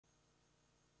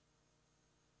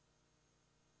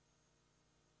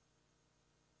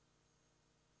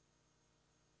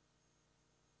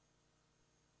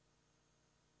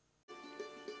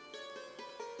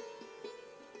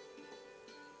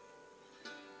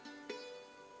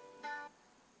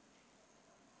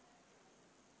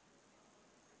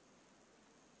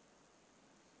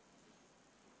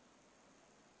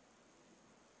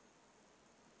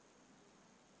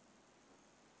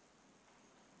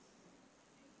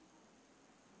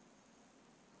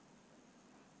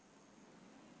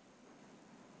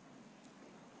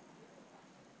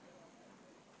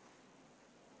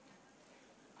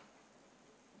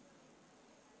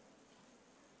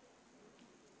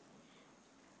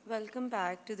Welcome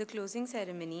back to the closing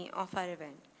ceremony of our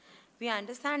event. We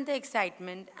understand the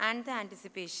excitement and the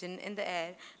anticipation in the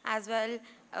air as well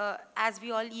as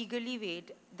we all eagerly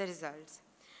wait the results.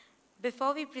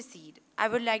 Before we proceed, I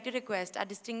would like to request our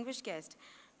distinguished guest,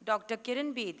 Dr.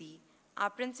 Kiran Bedi, our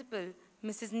principal,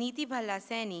 Mrs. Neeti Bhalla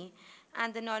Saini,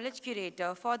 and the knowledge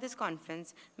curator for this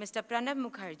conference, Mr. Pranab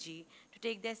Mukherjee, to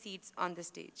take their seats on the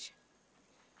stage.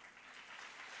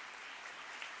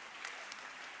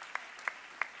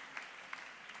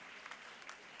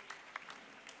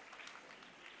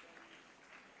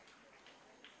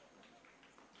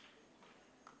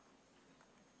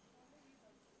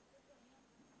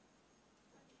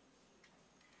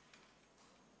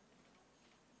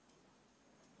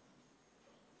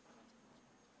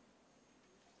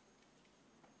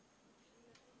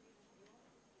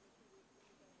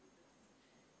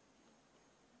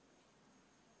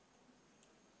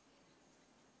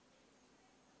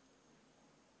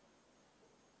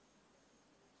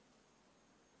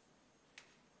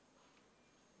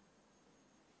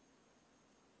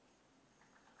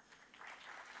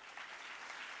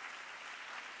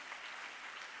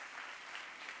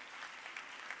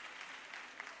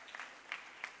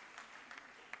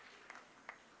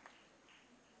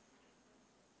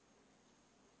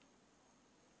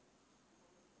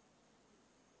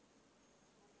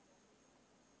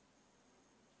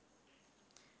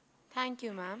 Thank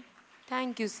you, ma'am.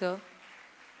 Thank you, sir.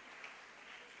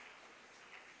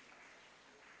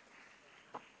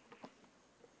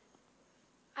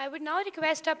 I would now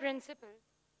request our principal.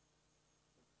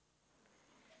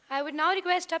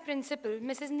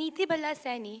 Mrs. Neeti Bhalla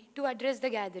Saini, to address the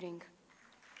gathering.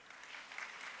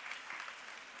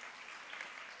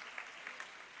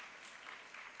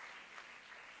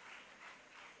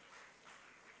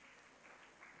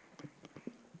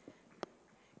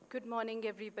 Good morning,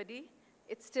 everybody.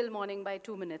 It's still morning by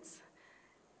 2 minutes.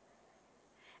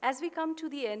 As we come to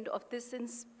the end of this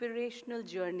inspirational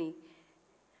journey,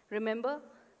 remember,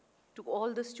 to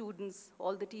all the students,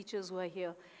 all the teachers who are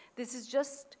here, this is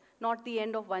just not the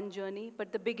end of one journey,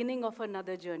 but the beginning of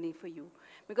another journey for you.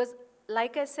 Because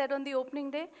like I said on the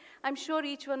opening day, I'm sure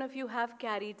each one of you have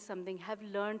carried something, have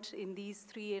learned in these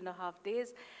 3.5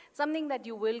 days, something that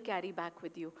you will carry back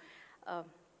with you.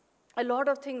 A lot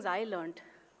of things I learned,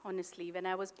 honestly, when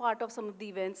I was part of some of the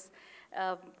events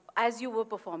as you were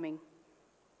performing.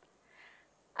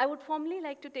 I would formally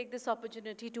like to take this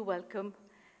opportunity to welcome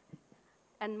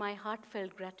and my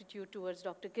heartfelt gratitude towards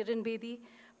Dr. Kiran Bedi.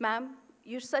 Ma'am,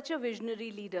 you're such a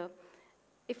visionary leader.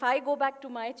 If I go back to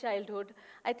my childhood,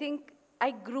 I think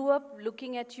I grew up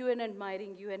looking at you and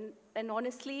admiring you. And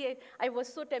honestly, I was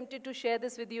so tempted to share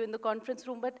this with you in the conference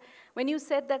room. But when you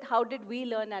said that, how did we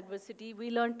learn adversity? We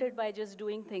learned it by just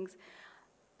doing things.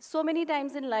 So many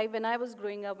times in life, when I was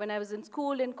growing up, when I was in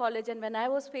school, in college, and when I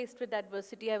was faced with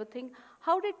adversity, I would think,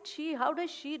 how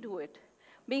does she do it?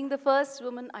 Being the first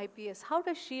woman IPS, how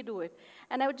does she do it?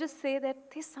 And I would just say that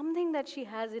there's something that she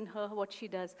has in her, what she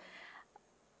does.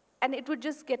 And it would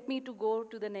just get me to go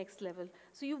to the next level.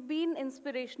 So you've been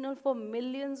inspirational for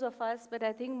millions of us, but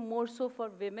I think more so for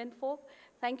women folk.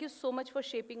 Thank you so much for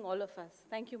shaping all of us.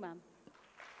 Thank you, ma'am.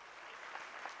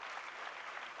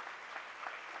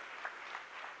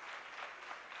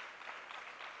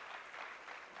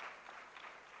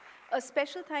 A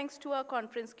special thanks to our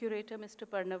conference curator, Mr.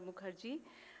 Pranab Mukherjee,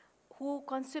 who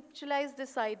conceptualized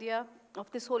this idea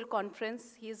of this whole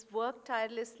conference. He's worked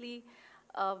tirelessly.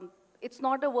 It's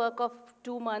not a work of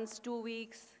 2 months, 2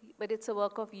 weeks, but it's a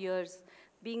work of years.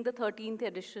 Being the 13th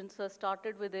edition, so I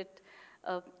started with it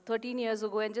 13 years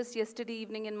ago, and just yesterday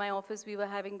evening in my office, we were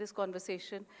having this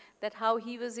conversation that how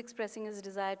he was expressing his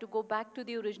desire to go back to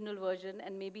the original version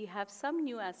and maybe have some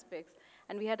new aspects,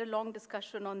 and we had a long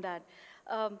discussion on that.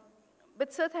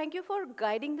 But sir, thank you for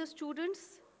guiding the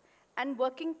students and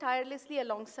working tirelessly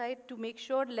alongside to make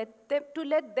sure let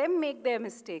them make their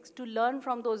mistakes, to learn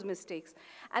from those mistakes,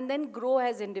 and then grow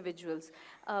as individuals.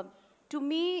 To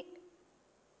me,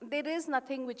 there is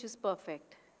nothing which is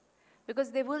perfect.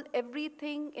 Because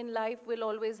everything in life will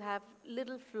always have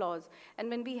little flaws. And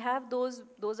when we have those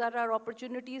are our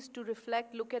opportunities to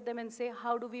reflect, look at them and say,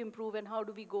 how do we improve and how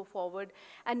do we go forward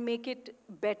and make it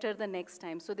better the next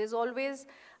time? So there's always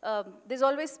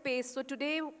space. So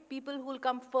today, people who will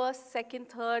come first, second,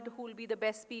 third, who will be the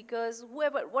best speakers,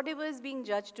 whatever is being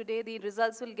judged today, the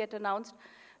results will get announced.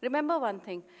 Remember one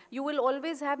thing, you will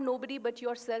always have nobody but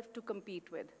yourself to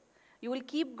compete with. You will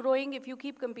keep growing if you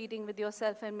keep competing with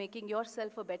yourself and making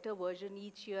yourself a better version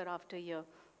each year after year.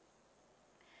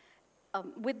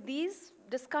 With these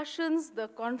discussions, the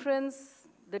conference,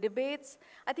 the debates,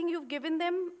 I think you've given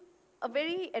them a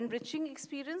very enriching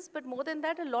experience, but more than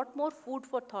that, a lot more food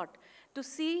for thought to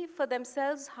see for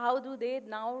themselves how do they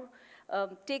now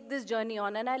take this journey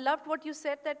on. And I loved what you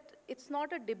said, that it's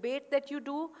not a debate that you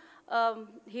do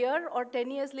here or 10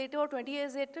 years later or 20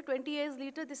 years later. 20 years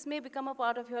later, this may become a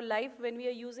part of your life when we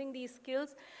are using these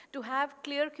skills to have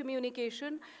clear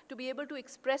communication, to be able to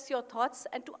express your thoughts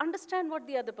and to understand what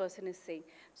the other person is saying.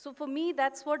 So for me,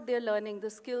 that's what they're learning, the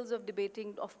skills of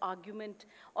debating, of argument,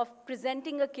 of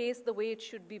presenting a case the way it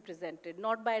should be presented,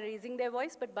 not by raising their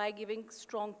voice, but by giving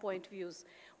strong point views,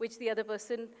 which the other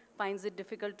person finds it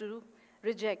difficult to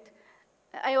reject.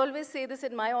 I always say this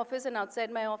in my office and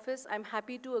outside my office, I'm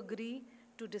happy to agree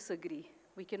to disagree.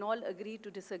 We can all agree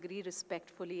to disagree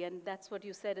respectfully, and that's what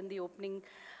you said in the opening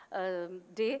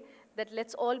day, that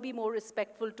let's all be more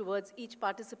respectful towards each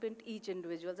participant, each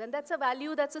individual. And that's a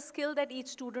value, that's a skill that each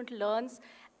student learns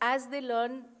as they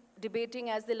learn debating,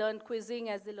 as they learn quizzing,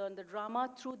 as they learn the drama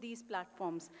through these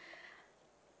platforms.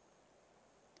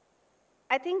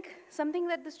 I think something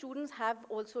that the students have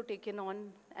also taken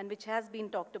on and which has been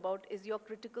talked about is your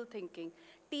critical thinking.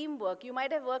 Teamwork. You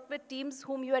might have worked with teams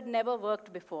whom you had never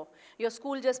worked before. Your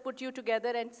school just put you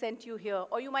together and sent you here.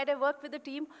 Or you might have worked with a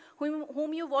team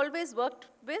whom you've always worked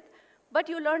with, but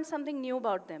you learned something new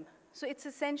about them. So it's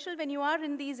essential when you are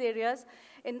in these areas,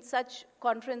 in such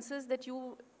conferences, that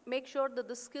you make sure that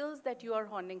the skills that you are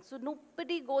honing. So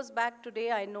nobody goes back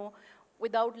today, I know,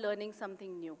 without learning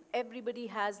something new. Everybody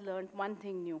has learned one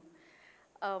thing new.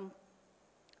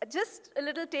 Just a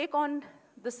little take on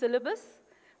the syllabus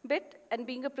bit, and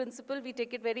being a principal, we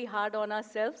take it very hard on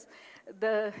ourselves,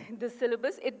 the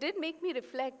syllabus. It did make me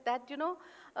reflect that,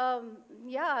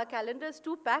 yeah, our calendar is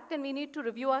too packed and we need to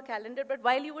review our calendar. But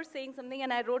while you were saying something,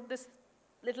 and I wrote this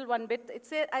little one bit,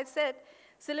 I said,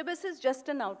 syllabus is just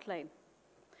an outline.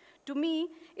 To me,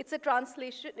 it's a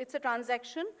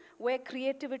transaction where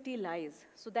creativity lies.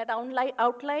 So that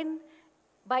outline,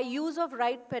 by use of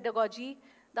right pedagogy,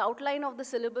 the outline of the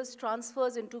syllabus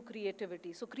transfers into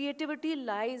creativity. So creativity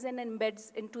lies and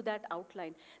embeds into that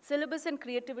outline. Syllabus and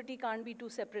creativity can't be two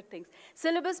separate things.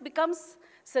 Syllabus becomes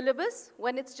syllabus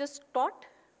when it's just taught,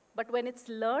 but when it's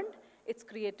learned, it's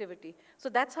creativity. So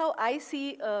that's how I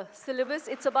see syllabus.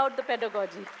 It's about the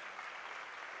pedagogy.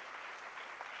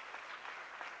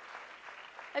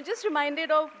 I'm just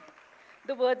reminded of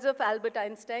the words of Albert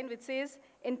Einstein, which says,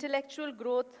 intellectual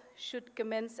growth should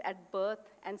commence at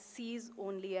birth and cease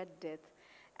only at death.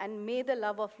 And may the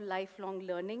love of lifelong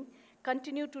learning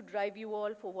continue to drive you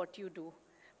all for what you do.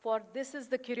 For this is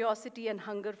the curiosity and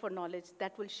hunger for knowledge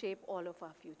that will shape all of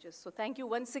our futures. So thank you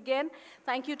once again.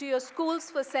 Thank you to your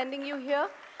schools for sending you here.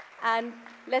 And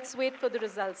let's wait for the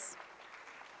results.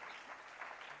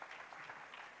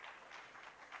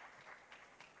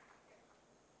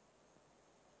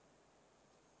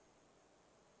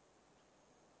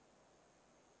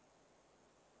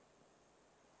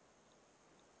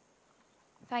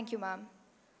 Thank you, ma'am.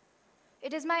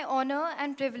 It is my honor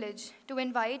and privilege to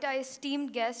invite our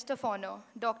esteemed guest of honor,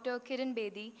 Dr. Kiran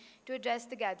Bedi, to address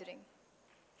the gathering.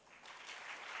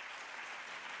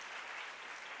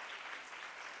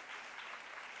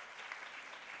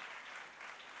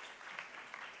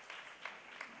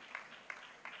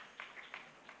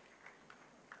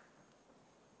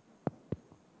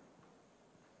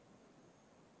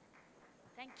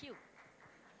 Thank you.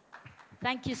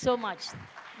 Thank you so much.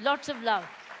 Lots of love.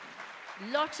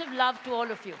 Lots of love to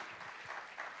all of you.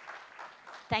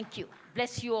 Thank you.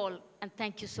 Bless you all, and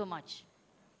thank you so much.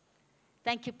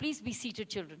 Thank you. Please be seated,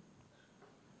 children.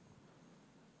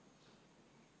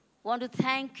 Want to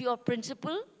thank your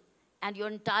principal and your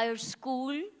entire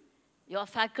school, your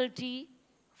faculty,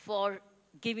 for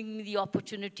giving me the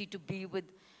opportunity to be with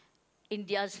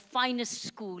India's finest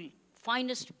school,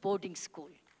 finest boarding school,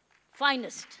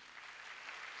 finest.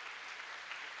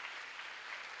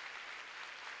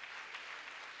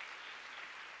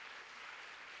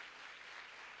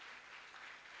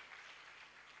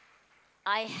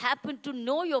 I happened to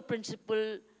know your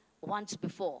principal once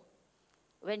before,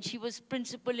 when she was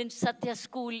principal in Satya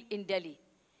School in Delhi.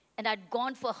 And I'd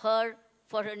gone for her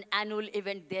for an annual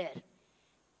event there.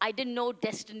 I didn't know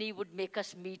destiny would make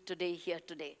us meet today, here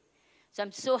today. So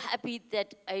I'm so happy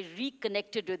that I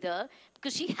reconnected with her,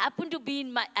 because she happened to be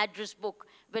in my address book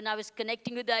when I was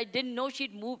connecting with her. I didn't know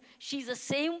she'd moved. She's the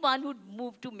same one who'd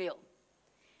moved to Mayo.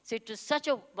 So it was such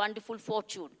a wonderful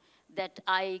fortune that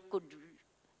I could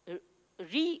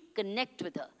reconnect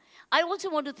with her. I also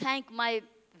want to thank my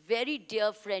very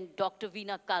dear friend, Dr.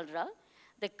 Veena Kalra,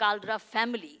 the Kalra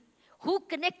family, who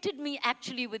connected me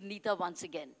actually with Neeta once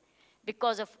again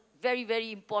because of very,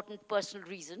 very important personal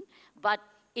reason. But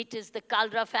it is the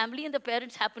Kalra family, and the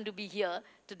parents happen to be here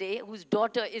today, whose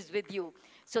daughter is with you.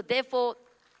 So therefore,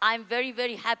 I'm very,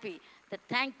 very happy that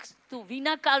thanks to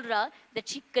Veena Kalra, that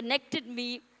she connected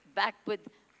me back with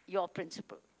your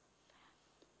principal.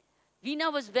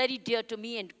 Veena was very dear to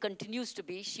me and continues to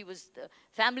be. She was the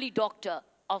family doctor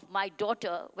of my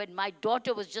daughter when my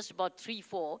daughter was just about 3,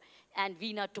 4, and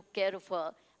Veena took care of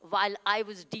her while I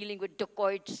was dealing with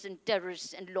dacoits and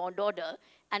terrorists and law and order,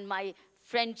 and my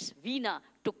friends Veena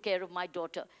took care of my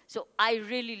daughter. So I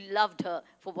really loved her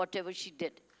for whatever she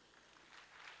did.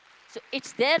 So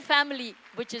it's their family,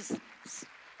 which is,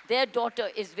 their daughter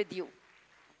is with you.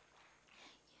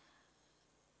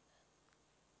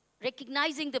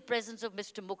 Recognizing the presence of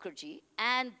Mr. Mukherjee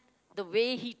and the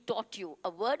way he taught you, a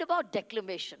word about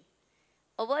declamation,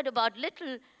 a word about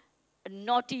little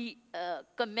naughty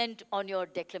comment on your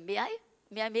declamation.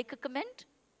 May I make a comment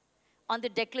on the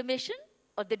declamation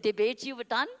or the debates you've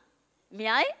done? May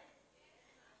I?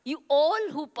 You all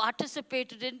who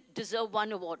participated in deserve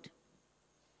one award.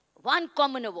 One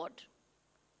common award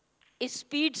is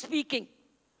speed speaking.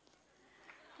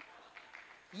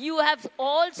 You have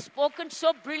all spoken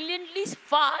so brilliantly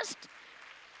fast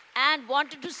and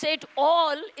wanted to say it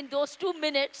all in those 2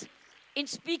 minutes. In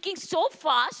speaking so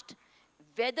fast,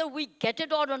 whether we get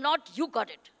it or not, you got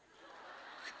it.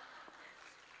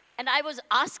 And I was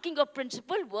asking a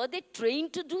principal, were they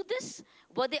trained to do this?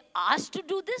 Were they asked to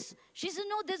do this? She said,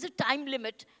 no, there's a time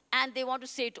limit and they want to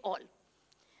say it all.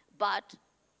 But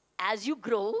as you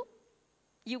grow,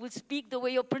 you will speak the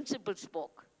way your principal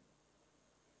spoke.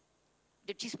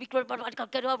 Did she speak?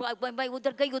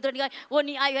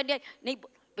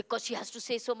 Because she has to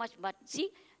say so much. But see,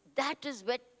 that is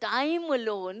where time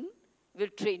alone will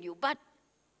train you. But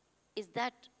is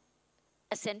that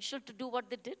essential to do what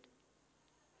they did?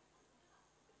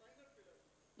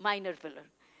 Minor pillar.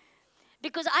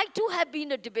 Because I too have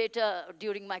been a debater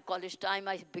during my college time.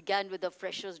 I began with a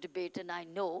freshers debate, and I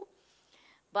know.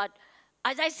 But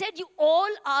as I said, you all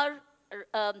are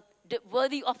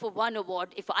worthy of a one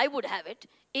award, if I would have it,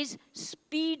 is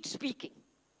speed speaking.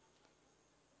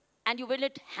 And you win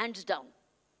it hands down.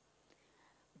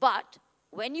 But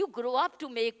when you grow up to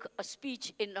make a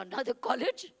speech in another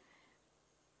college,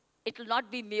 it will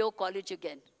not be Mayo College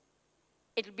again.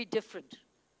 It will be different.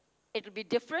 It will be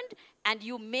different, and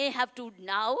you may have to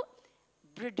now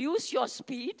reduce your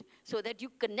speed so that you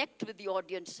connect with the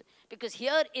audience, because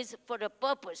here is for a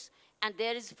purpose and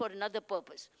there is for another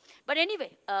purpose. But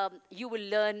anyway, you will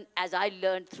learn as I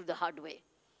learned through the hard way.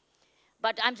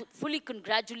 But I'm fully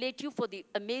congratulate you for the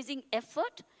amazing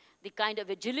effort, the kind of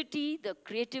agility, the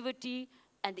creativity,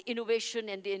 and the innovation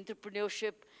and the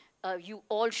entrepreneurship you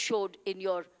all showed in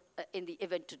your in the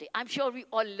event today. I'm sure we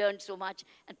all learned so much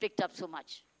and picked up so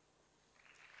much.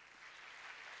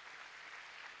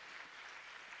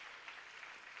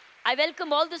 I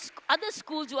welcome all the other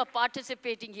schools who are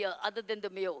participating here other than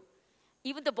the Mayo,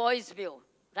 even the boys' Mayo,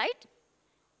 right?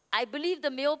 I believe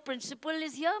the Mayo principal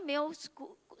is here, Mayo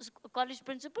school, college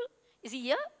principal. Is he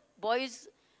here? Boys,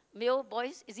 Mayo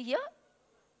boys, is he here?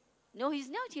 No, he's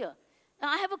not here. Now,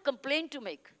 I have a complaint to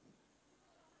make.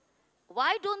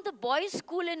 Why don't the boys'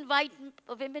 school invite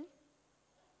women?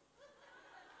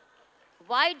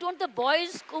 Why don't the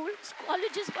boys' schools,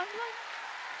 colleges invite?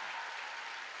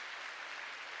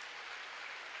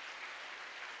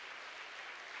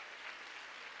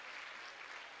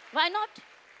 Why not?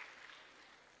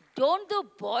 Don't the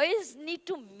boys need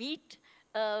to meet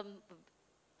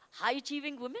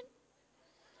high-achieving women?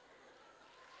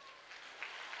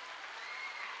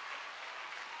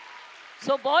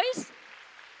 So boys,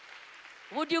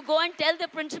 would you go and tell the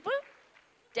principal?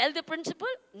 Tell the principal?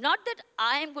 Not that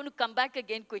I am going to come back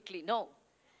again quickly, no.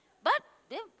 But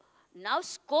there are now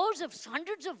scores of,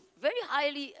 hundreds of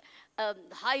very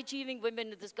high-achieving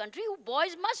women in this country who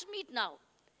boys must meet now,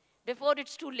 before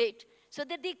it's too late, so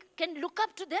that they can look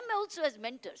up to them also as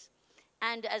mentors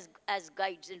and as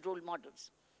guides and role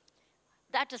models.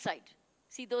 That aside,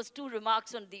 see those two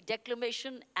remarks on the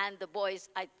declamation and the boys,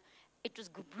 it was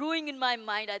brewing in my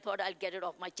mind. I thought I'll get it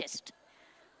off my chest.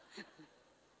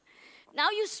 Now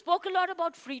you spoke a lot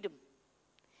about freedom.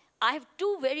 I have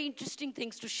two very interesting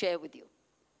things to share with you.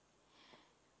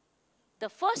 The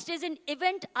first is an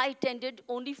event I attended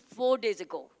only 4 days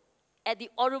ago at the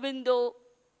Aurobindo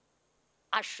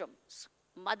Ashram,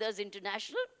 Mothers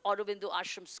International Aurobindo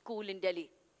Ashram School in Delhi.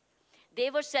 They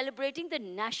were celebrating the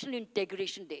National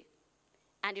Integration Day,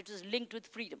 and it was linked with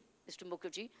freedom, Mr.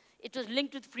 Mukherjee. It was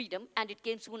linked with freedom, and it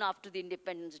came soon after the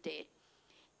Independence Day.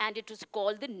 And it was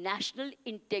called the National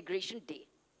Integration Day.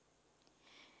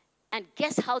 And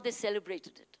guess how they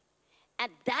celebrated it?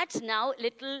 And that's now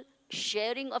little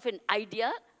sharing of an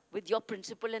idea with your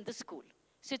principal and the school.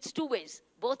 So it's two ways,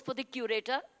 both for the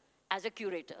curator, as a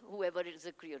curator, whoever is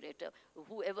a curator,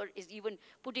 whoever is even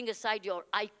putting aside your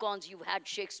icons, you've had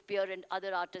Shakespeare and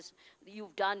other artists,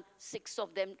 you've done 6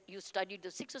 of them, you studied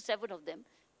the 6 or 7 of them,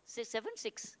 say 7,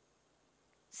 6.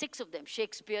 6 of them,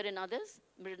 Shakespeare and others,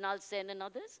 Mrinal Sen and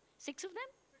others, 6 of them?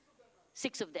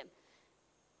 6 of them.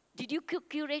 Did you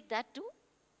curate that too?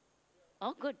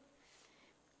 Oh, good.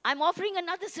 I'm offering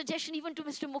another suggestion even to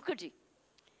Mr. Mukherjee,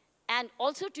 and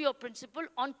also to your principal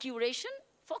on curation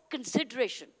for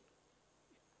consideration.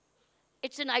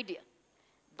 It's an idea,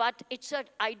 but it's an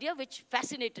idea which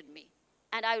fascinated me,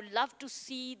 and I would love to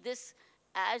see this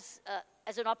as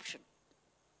an option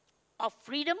of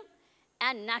freedom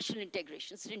and national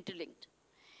integration. It's interlinked.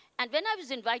 And when I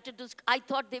was invited to, I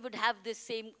thought they would have this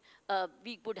same,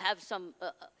 we would have some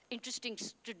interesting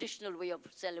traditional way of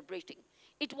celebrating.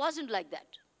 It wasn't like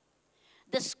that.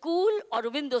 The school,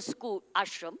 Aurobindo School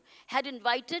Ashram, had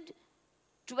invited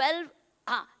 40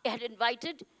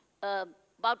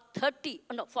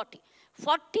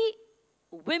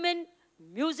 women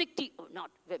music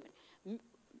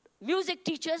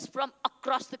teachers from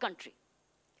across the country.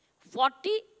 40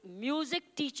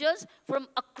 music teachers from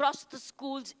across the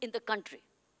schools in the country.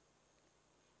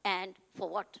 And for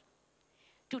what?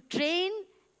 To train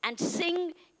and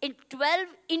sing in 12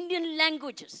 Indian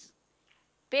languages,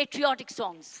 patriotic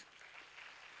songs.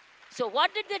 So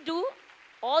what did they do?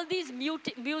 All these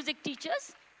music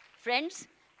teachers, friends,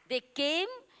 they came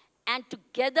and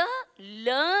together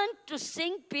learned to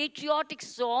sing patriotic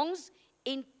songs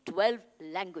in 12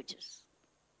 languages.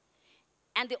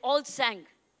 And they all sang.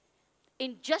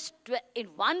 In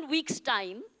 1 week's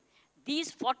time,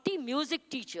 these 40 music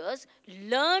teachers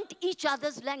learned each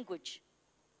other's language.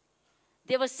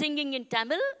 They were singing in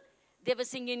Tamil, they were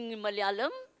singing in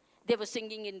Malayalam, they were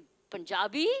singing in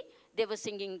Punjabi, they were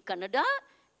singing in Kannada,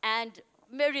 and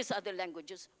various other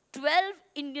languages. 12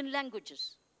 Indian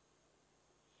languages.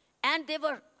 And they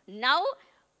were now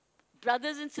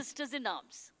brothers and sisters in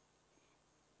arms.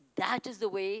 That is the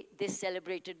way they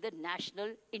celebrated the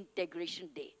National Integration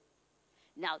Day.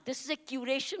 Now, this is a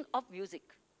curation of music,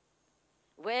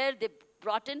 where they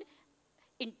brought in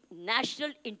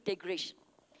national integration.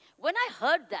 When I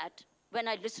heard that, when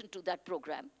I listened to that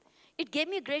program, it gave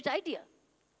me a great idea.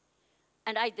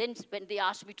 And when they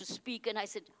asked me to speak, and I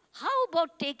said, how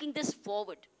about taking this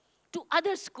forward to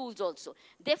other schools also?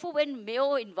 Therefore, when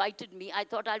Mayo invited me, I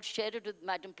thought I'll share it with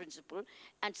Madam Principal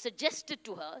and suggested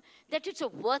to her that it's a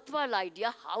worthwhile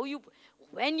idea.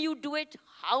 When you do it,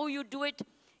 how you do it,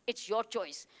 it's your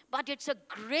choice. But it's a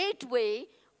great way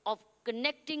of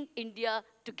connecting India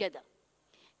together.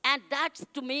 And that's,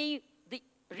 to me, the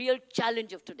real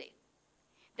challenge of today.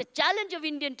 The challenge of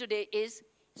India today is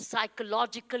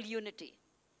psychological unity,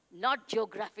 not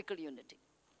geographical unity.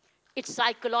 It's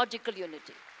psychological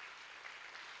unity.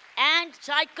 And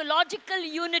psychological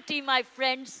unity, my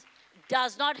friends,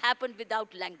 does not happen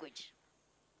without language.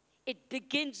 It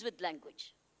begins with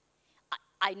language.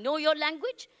 I know your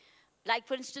language. Like,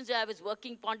 for instance, I was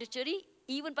working in Pondicherry,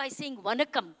 even by saying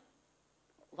Vanakkam.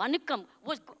 Vanakkam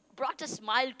brought a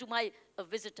smile to my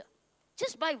visitor.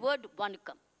 Just by word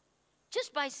Vanakkam.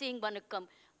 Just by saying Vanakkam,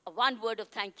 one word of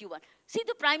thank you. See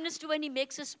the Prime Minister when he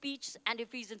makes a speech, and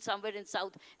if he's somewhere in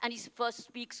South, and he first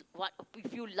speaks a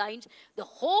few lines, the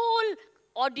whole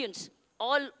audience,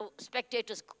 all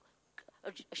spectators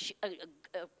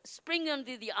spring on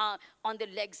the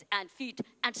legs and feet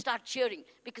and start cheering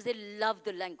because they love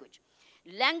the language.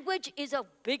 Language is a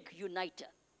big uniter,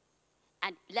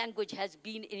 and language has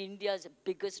been in India's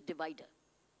biggest divider.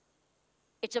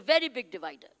 It's a very big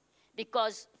divider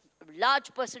because a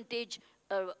large percentage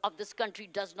of this country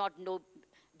does not know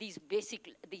these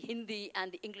basic, the Hindi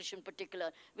and the English in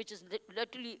particular, which is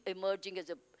literally emerging as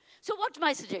a... So what's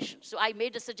my suggestion? So I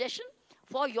made a suggestion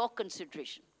for your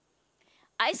consideration.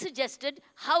 I suggested,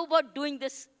 how about doing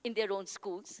this in their own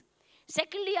schools?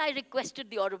 Secondly, I requested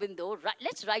the Aurobindo,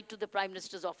 let's write to the Prime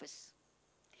Minister's office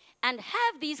and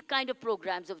have these kind of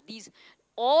programs of these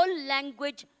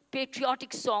all-language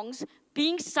patriotic songs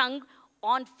being sung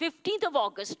on 15th of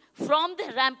August from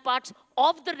the ramparts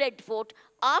of the Red Fort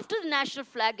after the national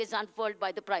flag is unfurled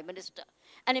by the Prime Minister.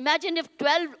 And imagine if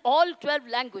all 12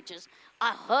 languages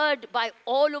are heard by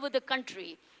all over the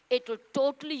country, it will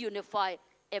totally unify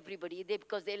everybody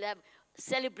because they'll have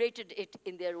celebrated it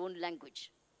in their own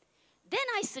language. Then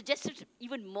I suggested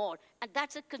even more, and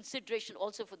that's a consideration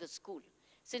also for the school.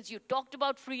 Since you talked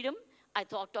about freedom, I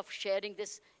thought of sharing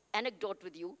this anecdote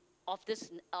with you of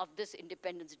this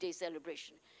Independence Day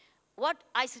celebration. What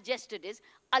I suggested is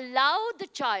allow the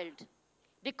child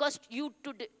Because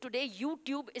today,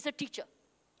 YouTube is a teacher.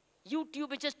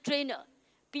 YouTube is a trainer.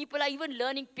 People are even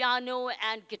learning piano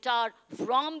and guitar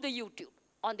from the YouTube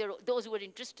on their own, those who are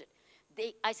interested.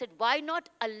 I said, why not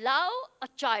allow a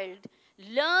child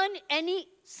learn any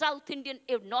South Indian,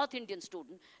 if North Indian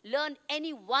student, learn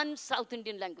any one South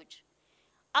Indian language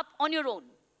up on your own.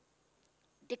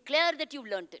 Declare that you've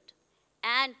learned it.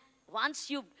 And once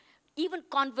you've, even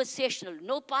conversational,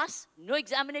 no pass, no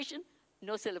examination,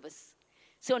 no syllabus.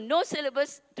 So no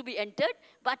syllabus to be entered,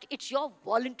 but it's your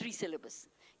voluntary syllabus.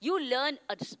 You learn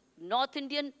a North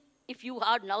Indian, if you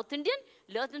are North Indian,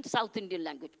 learn a South Indian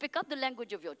language. Pick up the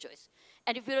language of your choice.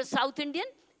 And if you're a South Indian,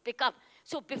 pick up.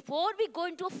 So before we go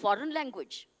into a foreign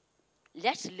language,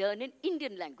 let's learn an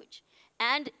Indian language.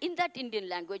 And in that Indian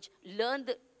language, learn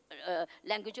the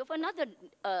language of another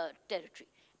territory.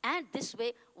 And this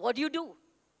way, what do?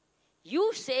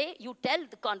 You say, you tell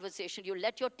the conversation, you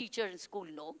let your teacher in school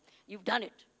know, you've done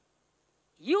it.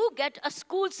 You get a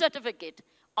school certificate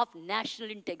of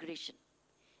national integration,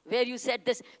 where you said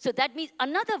this. So that means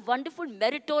another wonderful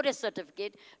meritorious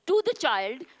certificate to the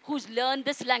child who's learned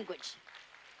this language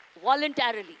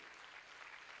voluntarily.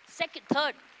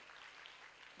 Third,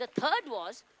 the third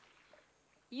was,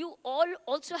 you all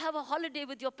also have a holiday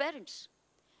with your parents.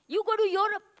 You go to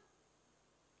Europe.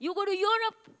 You go to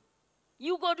Europe.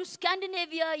 You go to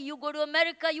Scandinavia. You go to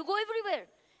America. You go everywhere.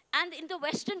 And in the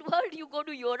Western world, you go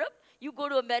to Europe. You go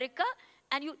to America.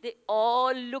 And they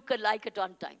all look alike at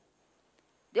one time.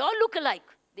 They all look alike.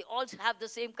 They all have the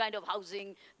same kind of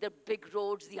housing, the big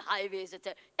roads, the highways,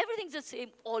 etc. Everything's the same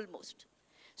almost.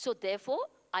 So therefore,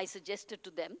 I suggested to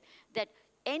them that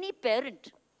any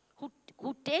parent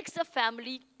who takes a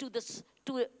family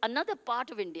to another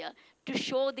part of India to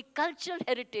show the cultural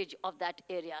heritage of that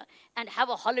area and have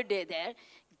a holiday there,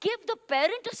 give the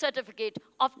parent a certificate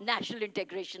of national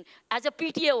integration as a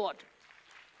PTA award.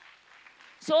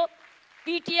 So,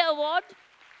 PTA award,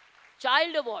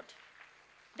 child award.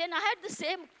 Then I had the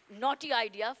same naughty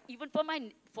idea even for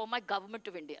my government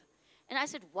of India. And I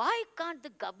said, why can't the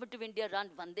government of India run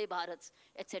Vande Bharats,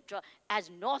 etc., as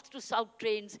north to south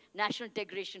trains, national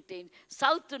integration trains,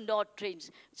 south to north trains,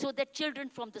 so that children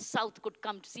from the south could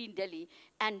come to see in Delhi,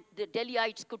 and the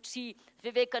Delhiites could see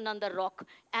Vivekananda Rock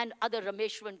and other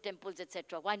Rameshwaran temples,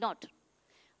 etc. Why not?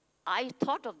 I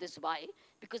thought of this. Why?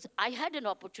 Because I had an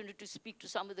opportunity to speak to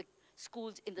some of the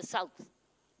schools in the south,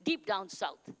 deep down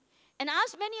south, and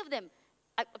asked many of them.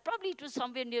 Probably it was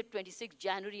somewhere near 26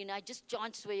 January, and I just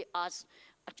chanced way asked,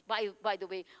 by the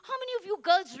way, how many of you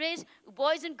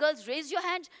boys and girls, raise your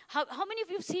hands. How many of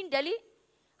you have seen Delhi?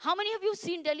 How many of you have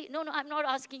seen Delhi? No, I'm not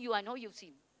asking you. I know you've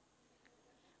seen.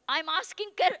 I'm asking,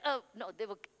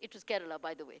 it was Kerala,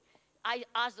 by the way. I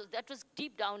asked those, that was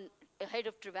deep down ahead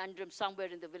of Trivandrum, somewhere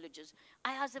in the villages.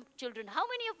 I asked them, children, how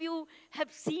many of you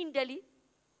have seen Delhi?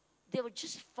 There were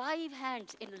just 5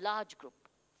 hands in a large group.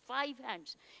 5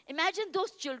 hands. Imagine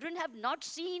those children have not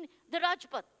seen the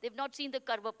Rajpath. They've not seen the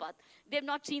Karva Path. They've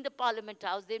not seen the Parliament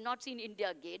House. They've not seen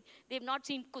India Gate. They've not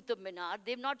seen Qutub Minar.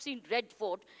 They've not seen Red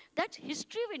Fort. That's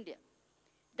history of India.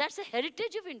 That's the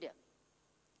heritage of India.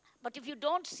 But if you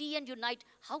don't see and unite,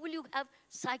 how will you have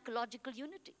psychological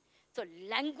unity? So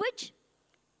language,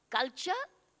 culture,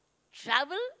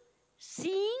 travel,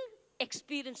 seeing,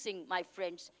 experiencing, my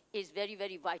friends, is very,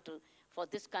 very vital for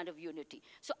this kind of unity.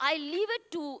 So I leave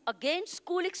it to, again,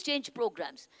 school exchange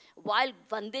programs. While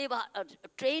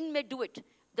train may do it,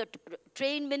 the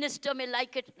train minister may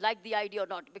like the idea or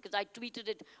not, because I tweeted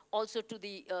it also to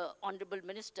the Honorable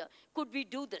Minister. Could we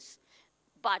do this?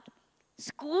 But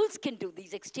schools can do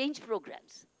these exchange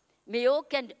programs. Mayo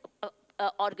can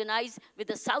organize with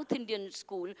a South Indian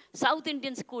school. South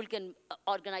Indian school can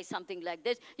organize something like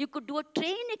this. You could do a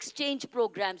train exchange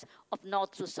programs of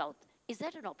north to south. Is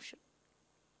that an option?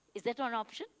 Is that an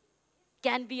option?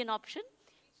 Can be an option?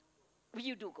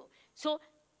 You do go. So,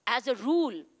 as a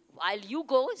rule, while you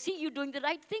go, see, you're doing the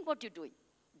right thing, what you're doing.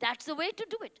 That's the way to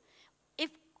do it.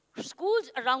 If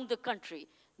schools around the country,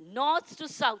 north to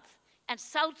south and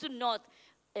south to north,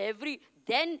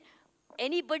 then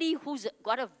anybody who's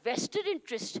got a vested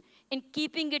interest in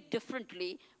keeping it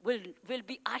differently will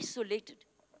be isolated.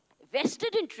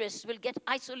 Vested interests will get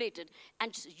isolated,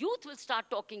 and youth will start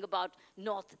talking about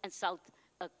north and south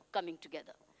coming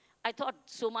together. I thought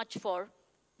so much for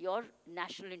your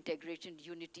National Integration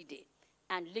Unity Day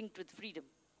and linked with freedom.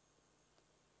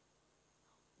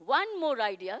 One more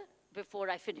idea before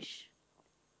I finish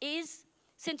is,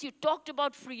 since you talked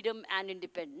about freedom and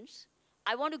independence,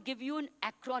 I want to give you an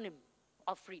acronym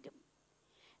of freedom.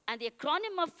 And the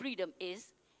acronym of freedom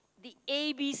is the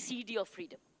ABCD of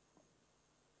freedom.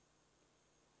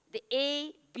 The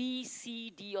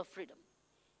ABCD of freedom.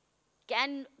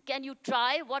 Can you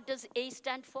try? What does A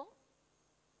stand for?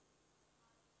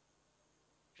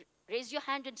 Raise your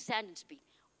hand and stand and speak.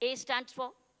 A stands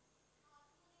for?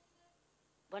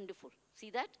 Wonderful. See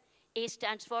that? A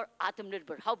stands for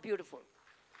Atmanirbhar. How beautiful.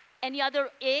 Any other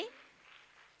A?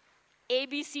 A,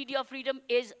 B, C, D of freedom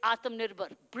is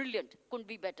Atmanirbhar. Brilliant. Couldn't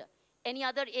be better. Any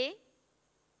other A?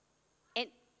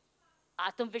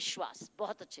 Atmavishwas.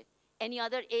 Bahut achhe. Any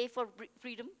other A for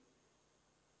freedom?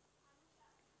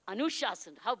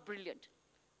 Anushasan. How brilliant.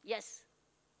 Yes.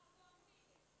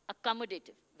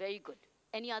 Accommodative. Very good.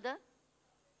 Any other?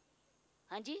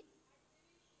 Hanji?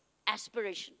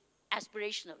 Aspiration.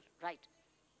 Aspirational. Right.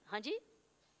 Hanji?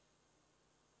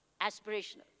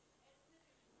 Aspirational.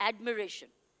 Admiration.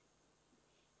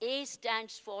 A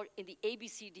stands for, in the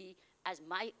ABCD, as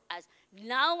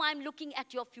now I'm looking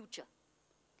at your future.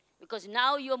 Because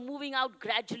now you're moving out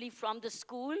gradually from the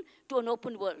school to an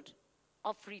open world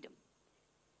of freedom.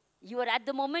 You are at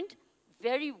the moment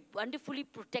very wonderfully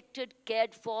protected,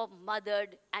 cared for,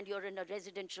 mothered, and you're in a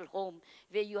residential home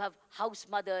where you have house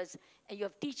mothers and you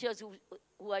have teachers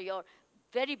who are your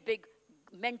very big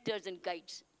mentors and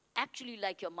guides, actually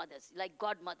like your mothers, like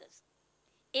godmothers.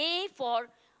 A for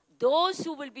those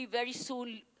who will be very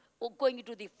soon going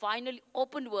into the final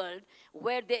open world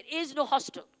where there is no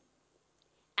hostel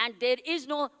and there is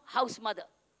no house mother.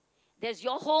 There's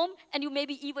your home and you may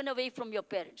be even away from your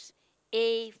parents.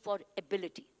 A for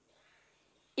ability.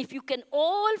 If you can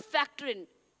all factor in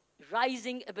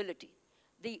rising ability,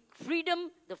 the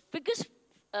freedom, the biggest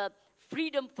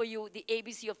freedom for you, the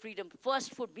ABC of freedom,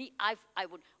 first for me, I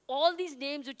would, all these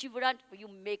names which you would add, you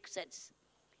make sense,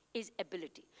 is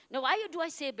ability. Now, why do I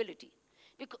say ability?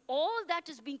 Because all that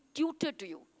is being tutored to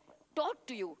you, taught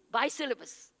to you by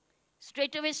syllabus,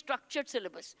 straight away structured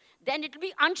syllabus. Then it will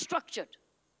be unstructured.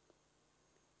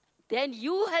 Then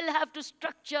you will have to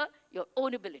structure your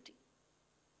own ability.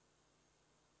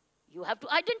 You have to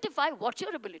identify what's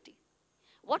your ability.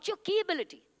 What's your key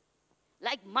ability?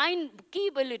 Like my key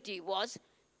ability was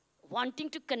wanting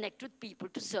to connect with people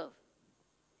to serve.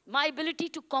 My ability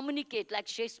to communicate, like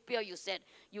Shakespeare you said,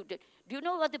 you did. Do you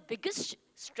know what the biggest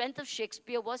strength of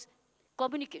Shakespeare was?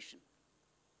 Communication.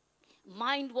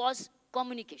 Mine was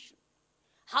communication.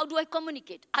 How do I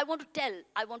communicate? I want to tell,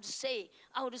 I want to say,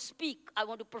 I want to speak, I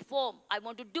want to perform, I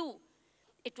want to do.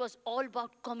 It was all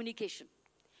about communication.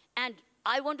 And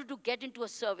I wanted to get into a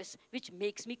service which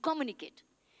makes me communicate,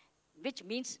 which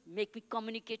means make me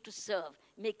communicate to serve,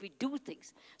 make me do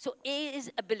things. So A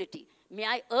is ability. May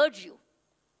I urge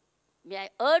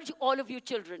all of you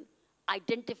children,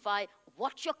 identify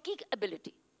what's your key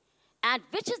ability. And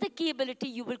which is the key ability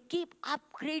you will keep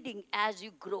upgrading as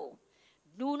you grow.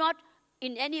 Do not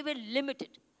in any way limit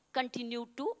it. Continue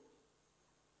to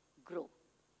grow.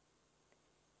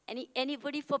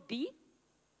 Anybody for B?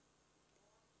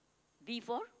 B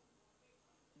for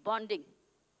bonding.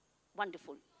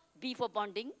 Wonderful. B for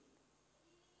bonding.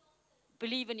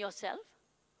 Believe in yourself.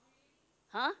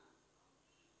 Huh?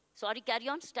 Sorry, carry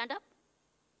on. Stand up.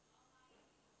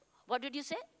 What did you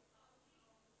say?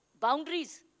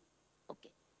 Boundaries.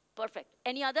 Okay. Perfect.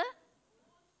 Any other?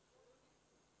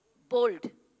 Bold.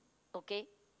 Okay.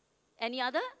 Any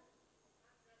other?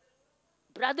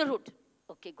 Brotherhood.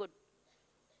 Okay, good.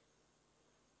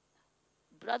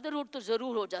 Brotherhood तो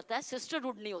जरूर हो जाता है,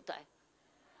 sisterhood नहीं होता है.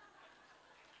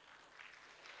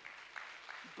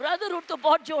 Brotherhood तो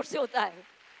बहुत जोर से होता है.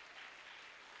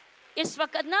 इस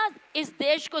वक्त ना इस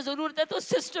देश को जरूरत है तो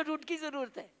सिस्टरहुड की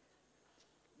जरूरत है.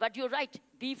 But you're right,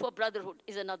 B for brotherhood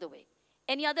is another way.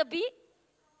 Any other B?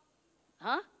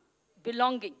 Huh?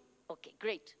 Belonging. Okay,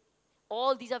 great.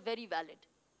 All these are very valid.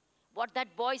 What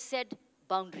that boy said,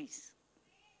 boundaries.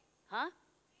 Huh?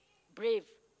 Brave.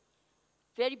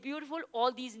 Very beautiful.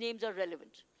 All these names are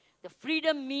relevant. The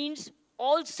freedom means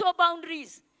also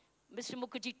boundaries. Mr.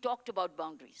 Mukherjee talked about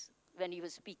boundaries when he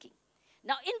was speaking.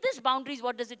 Now, in this boundaries,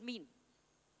 what does it mean?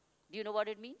 Do you know what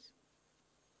it means?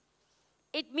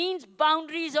 It means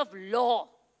boundaries of law.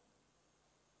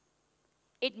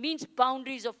 It means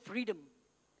boundaries of freedom.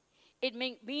 It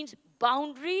means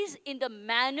boundaries in the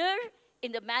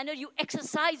manner you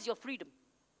exercise your freedom.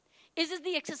 Is this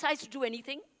the exercise to do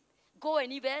anything? Go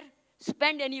anywhere?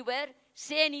 Spend anywhere,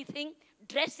 say anything,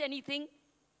 dress anything.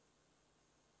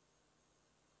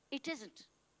 It isn't.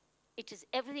 It is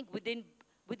everything within.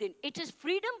 It is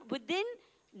freedom within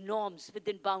norms,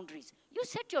 within boundaries. You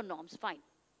set your norms, fine.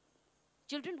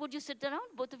 Children, would you sit down?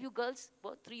 Both of you girls,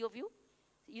 both three of you.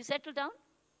 You settle down.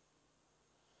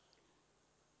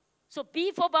 So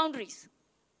B for boundaries.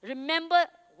 Remember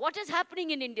what is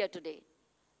happening in India today.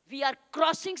 We are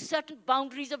crossing certain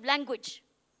boundaries of language.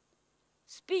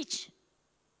 Speech.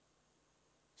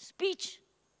 speech,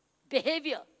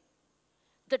 behavior,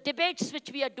 the debates which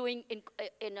we are doing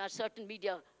in our certain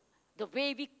media, the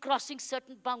way we crossing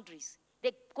certain boundaries.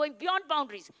 They're going beyond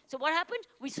boundaries. So what happened?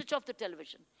 We switch off the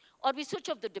television, or we switch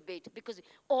off the debate,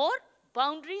 or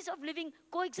boundaries of living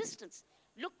coexistence.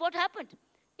 Look what happened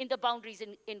in the boundaries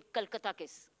in Calcutta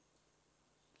case.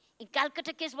 In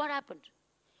Calcutta case, what happened?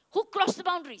 Who crossed the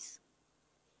boundaries?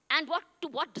 And to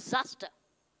what disaster?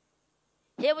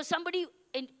 Here was somebody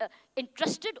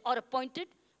entrusted or appointed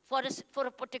for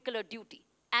a particular duty.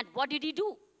 And what did he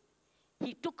do?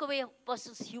 He took away a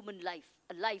person's human life,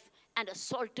 and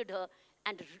assaulted her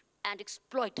and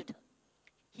exploited her.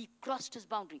 He crossed his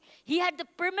boundary. He had the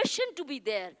permission to be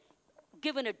there,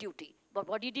 given a duty. But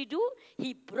what did he do?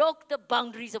 He broke the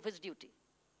boundaries of his duty.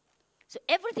 So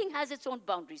everything has its own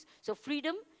boundaries. So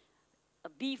freedom,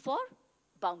 B for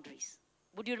boundaries.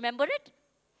 Would you remember it?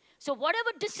 So whatever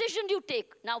decision you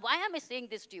take, now why am I saying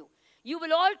this to you? You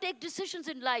will all take decisions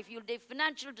in life. You'll take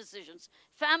financial decisions,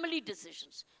 family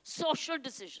decisions, social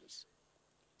decisions,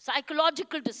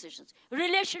 psychological decisions,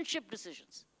 relationship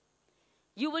decisions.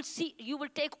 You will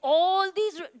take all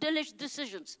these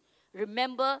decisions.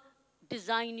 Remember,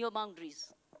 design your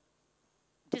boundaries.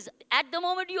 At the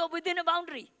moment, you are within a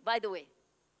boundary, by the way.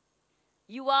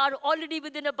 You are already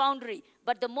within a boundary.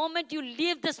 But the moment you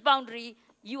leave this boundary,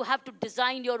 you have to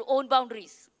design your own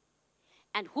boundaries.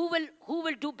 And who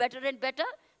will do better and better?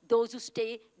 Those who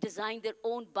design their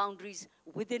own boundaries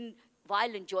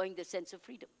while enjoying the sense of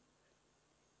freedom.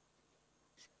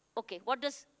 Okay, what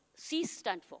does C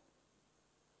stand for?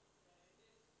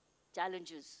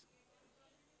 Challenges.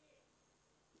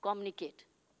 Communicate.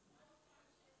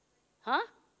 Huh?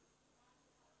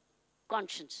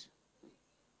 Conscience.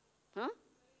 Huh?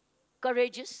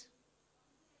 Courageous.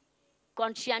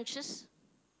 Conscientious.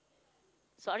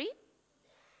 Sorry?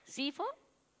 C for?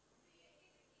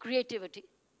 Creativity.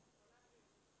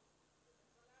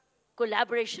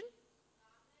 Collaboration.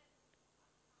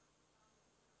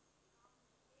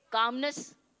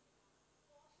 Calmness.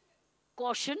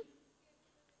 Caution.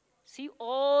 See,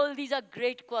 all these are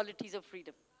great qualities of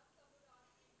freedom.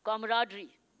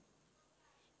 Camaraderie.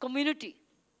 Community.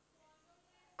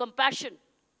 Compassion.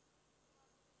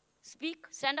 Speak.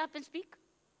 Stand up and speak.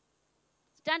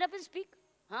 Stand up and speak.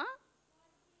 Huh?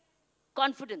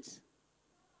 Confidence.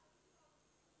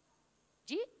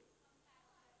 G?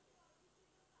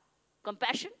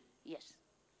 Compassion? Yes.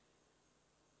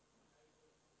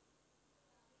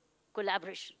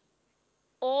 Collaboration.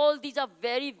 All these are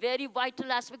very, very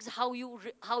vital aspects, how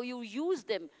you use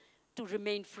them to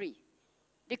remain free.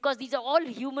 Because these are all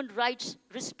human rights,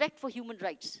 respect for human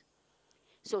rights.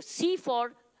 So C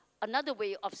for, another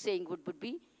way of saying would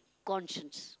be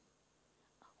conscience.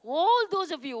 All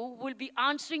those of you who will be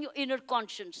answering your inner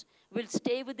conscience will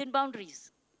stay within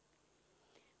boundaries.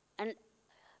 And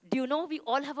do you know we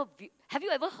all have have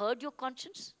you ever heard your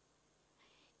conscience?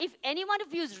 If any one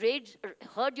of you has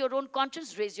heard your own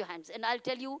conscience, raise your hands. And I'll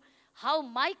tell you how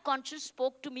my conscience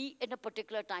spoke to me in a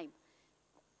particular time.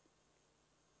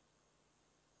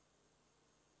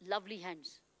 Lovely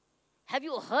hands. Have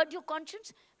you heard your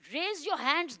conscience? Raise your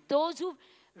hands, those who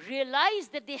realize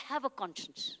that they have a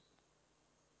conscience.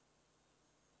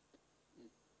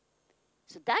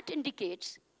 So that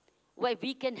indicates why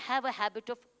we can have a habit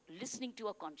of listening to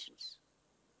our conscience.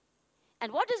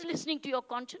 And what is listening to your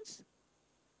conscience?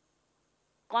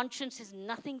 Conscience is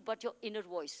nothing but your inner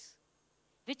voice,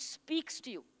 which speaks to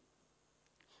you,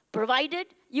 provided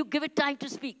you give it time to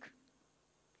speak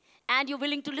and you're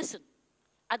willing to listen.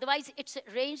 Otherwise,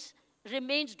 it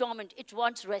remains dormant. It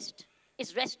wants rest.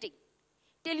 It's resting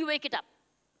till you wake it up.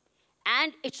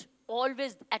 And it's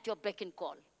always at your beck and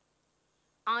call.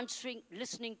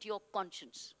 Listening to your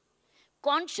conscience.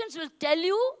 Conscience will tell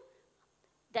you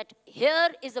that here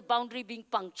is a boundary being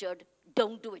punctured.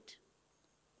 Don't do it.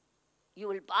 You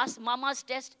will pass Mama's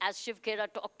test, as Shiv Khera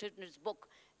talked in his book.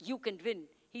 You can win.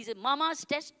 He said, Mama's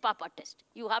test, Papa test.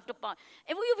 You have to pass.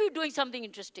 If you're doing something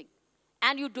interesting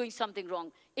and you're doing something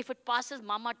wrong, if it passes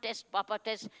Mama test, Papa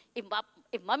test,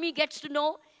 if Mommy gets to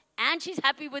know and she's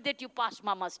happy with it, you pass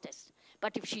Mama's test.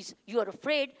 But if you are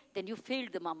afraid, then you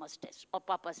failed the Mama's test or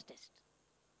Papa's test.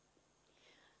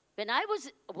 When I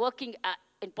was working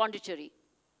in Pondicherry,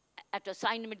 at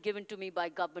assignment given to me by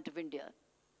Government of India,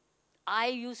 I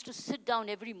used to sit down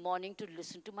every morning to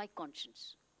listen to my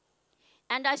conscience.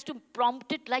 And I used to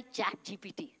prompt it like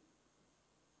ChatGPT.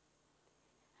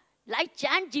 Like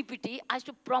ChatGPT, I used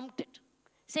to prompt it,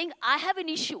 saying, I have an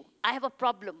issue, I have a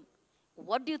problem.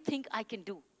 What do you think I can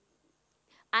do?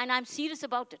 And I'm serious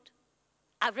about it.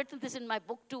 I've written this in my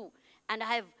book too, and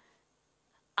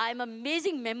I'm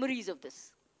amazing memories of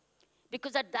this.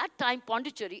 Because at that time,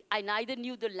 Pondicherry, I neither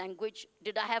knew the language,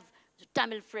 did I have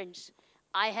Tamil friends.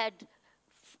 I had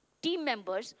team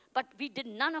members, but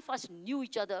none of us knew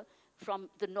each other from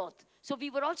the north. So we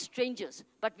were all strangers,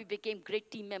 but we became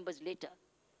great team members later.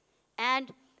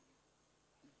 And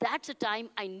that's a time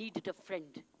I needed a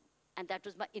friend. And that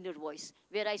was my inner voice,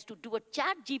 where I used to do a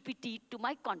chat GPT to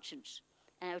my conscience.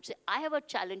 And I would say, I have a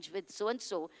challenge with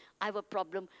so-and-so. I have a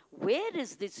problem. Where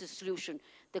is this solution?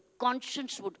 The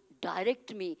conscience would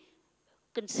direct me.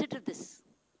 Consider this.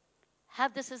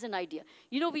 Have this as an idea.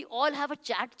 You know, we all have a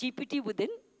chat GPT within.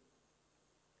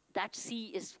 That C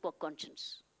is for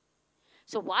conscience.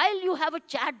 So while you have a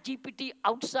chat GPT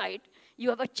outside, you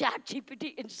have a chat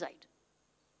GPT inside.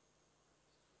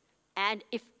 And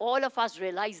if all of us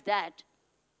realize that,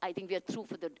 I think we are through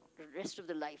for the rest of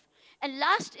the life. And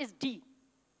last is D.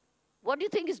 What do you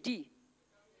think is D?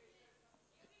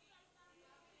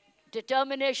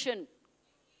 Determination,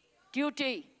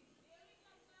 duty,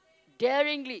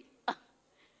 daringly,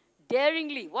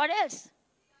 daringly. What else?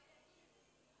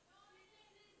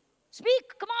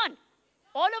 Speak, come on.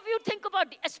 All of you think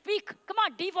about speak. Come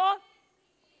on, D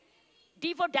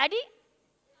for daddy.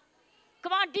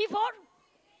 Come on, D for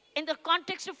in the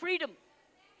context of freedom.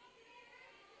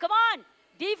 Come on,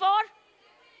 D for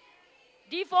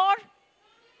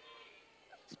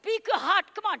speak your heart.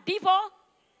 Come on, D for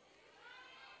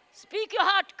speak your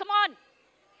heart. Come on.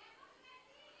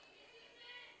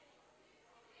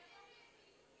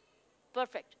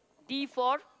 Perfect. D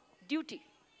for duty.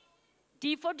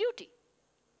 D for duty.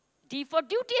 D for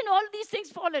duty, and all these things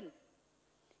fall in.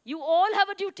 You all have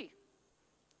a duty.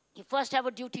 You first have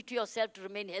a duty to yourself to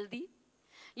remain healthy.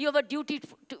 You have a duty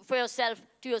for yourself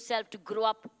to grow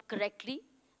up correctly,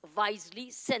 wisely,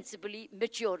 sensibly,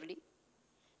 maturely,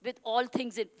 with all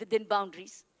things within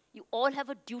boundaries. You all have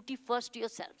a duty first to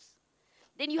yourselves.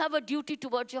 Then you have a duty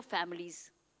towards your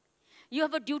families. You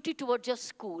have a duty towards your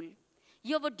school.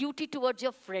 You have a duty towards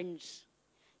your friends.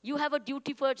 You have a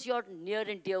duty towards your near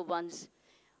and dear ones.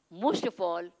 Most of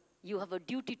all, you have a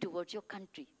duty towards your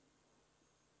country.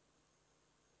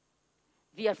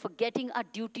 We are forgetting our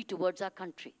duty towards our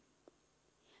country.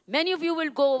 Many of you will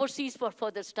go overseas for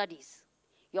further studies.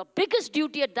 Your biggest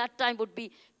duty at that time would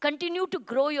be continue to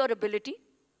grow your ability,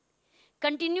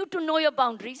 continue to know your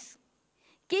boundaries,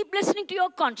 keep listening to your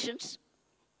conscience,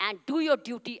 and do your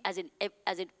duty as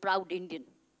a proud Indian.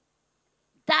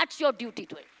 That's your duty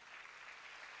to it.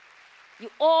 You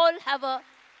all have a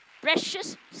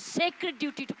precious, sacred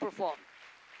duty to perform.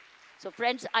 So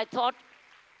friends, I thought,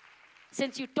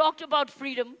 since you talked about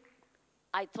freedom,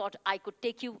 I thought I could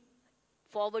take you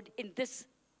forward in this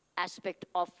aspect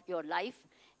of your life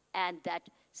and that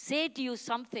say to you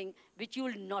something which you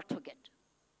will not forget.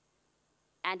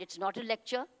 And it's not a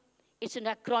lecture, it's an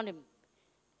acronym.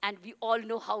 And we all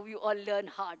know how we all learn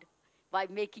hard by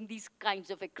making these kinds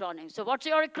of acronyms. So what's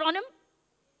your acronym?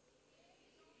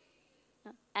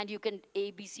 And you can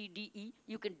A, B, C, D, E.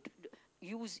 You can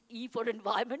use E for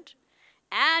environment.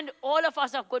 And all of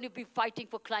us are going to be fighting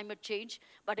for climate change.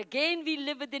 But again, we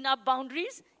live within our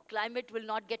boundaries. Climate will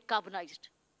not get carbonized.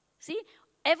 See,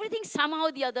 everything somehow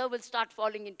or the other will start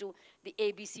falling into the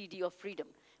A, B, C, D of freedom.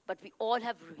 But we all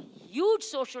have huge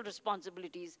social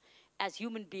responsibilities as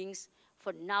human beings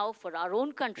for now, for our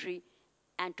own country,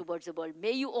 and towards the world.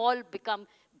 May you all become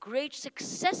great,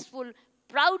 successful,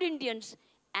 proud Indians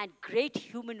and great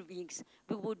human beings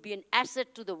who would be an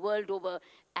asset to the world over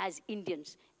as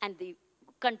Indians. And the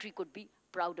country could be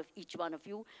proud of each one of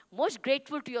you. Most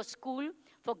grateful to your school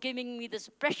for giving me this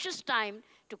precious time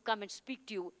to come and speak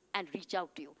to you and reach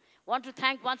out to you. Want to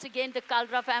thank once again the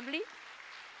Kalra family.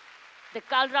 The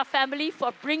Kalra family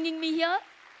for bringing me here.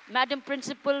 Madam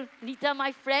Principal Neeta,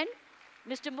 my friend.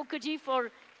 Mr. Mukherjee for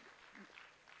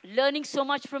learning so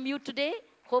much from you today.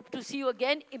 Hope to see you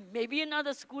again in maybe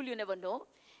another school, you never know.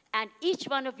 And each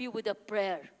one of you with a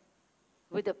prayer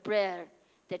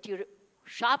that you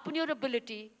sharpen your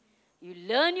ability, you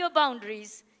learn your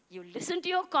boundaries, you listen to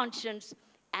your conscience,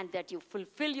 and that you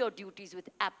fulfill your duties with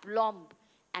aplomb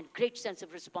and great sense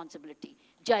of responsibility.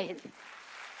 Jai Hind.